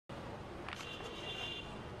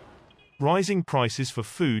Rising prices for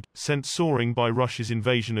food, sent soaring by Russia's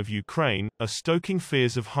invasion of Ukraine, are stoking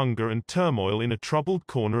fears of hunger and turmoil in a troubled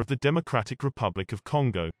corner of the Democratic Republic of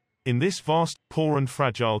Congo. In this vast, poor and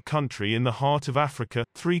fragile country in the heart of Africa,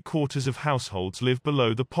 3/4 of households live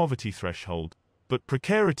below the poverty threshold. But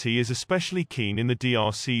precarity is especially keen in the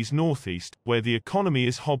DRC's northeast, where the economy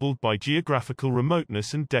is hobbled by geographical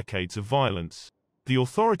remoteness and decades of violence. The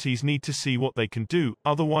authorities need to see what they can do,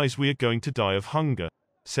 otherwise we are going to die of hunger,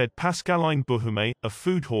 said Pascaline Buhume, a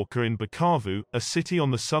food hawker in Bukavu, a city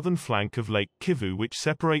on the southern flank of Lake Kivu which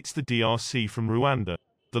separates the DRC from Rwanda.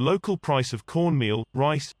 The local price of cornmeal,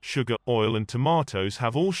 rice, sugar, oil and tomatoes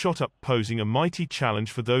have all shot up, posing a mighty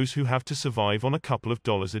challenge for those who have to survive on a couple of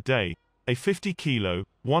dollars a day. A 50-kilo,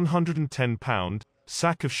 110-pound,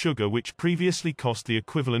 sack of sugar which previously cost the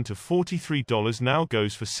equivalent of $43 now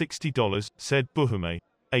goes for $60, said Buhume.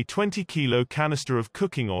 A 20-kilo canister of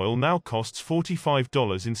cooking oil now costs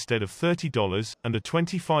 $45 instead of $30, and a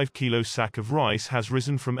 25-kilo sack of rice has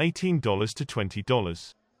risen from $18 to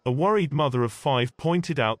 $20. A worried mother of 5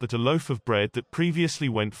 pointed out that a loaf of bread that previously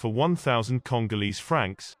went for 1,000 Congolese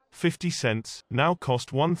francs, 50 cents, now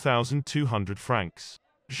cost 1,200 francs.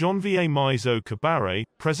 Janvier Maizo Kabare,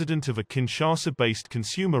 president of a Kinshasa-based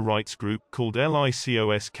consumer rights group called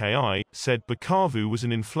LICOSKI, said Bukavu was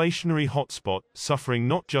an inflationary hotspot, suffering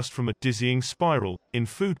not just from a dizzying spiral in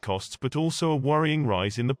food costs but also a worrying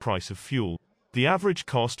rise in the price of fuel. The average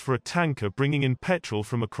cost for a tanker bringing in petrol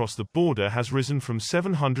from across the border has risen from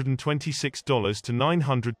 $726 to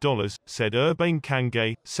 $900, said Urbain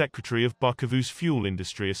Kange, secretary of Bukavu's Fuel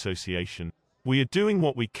Industry Association. We are doing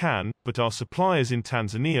what we can, but our suppliers in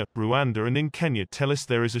Tanzania, Rwanda and in Kenya tell us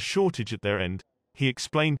there is a shortage at their end, he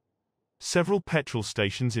explained. Several petrol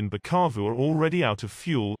stations in Bukavu are already out of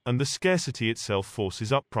fuel, and the scarcity itself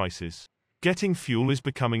forces up prices. Getting fuel is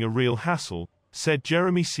becoming a real hassle, said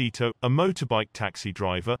Jeremy Sito, a motorbike taxi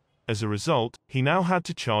driver. As a result, he now had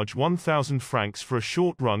to charge 1,000 francs for a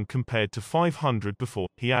short run compared to 500 before,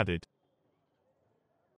 he added.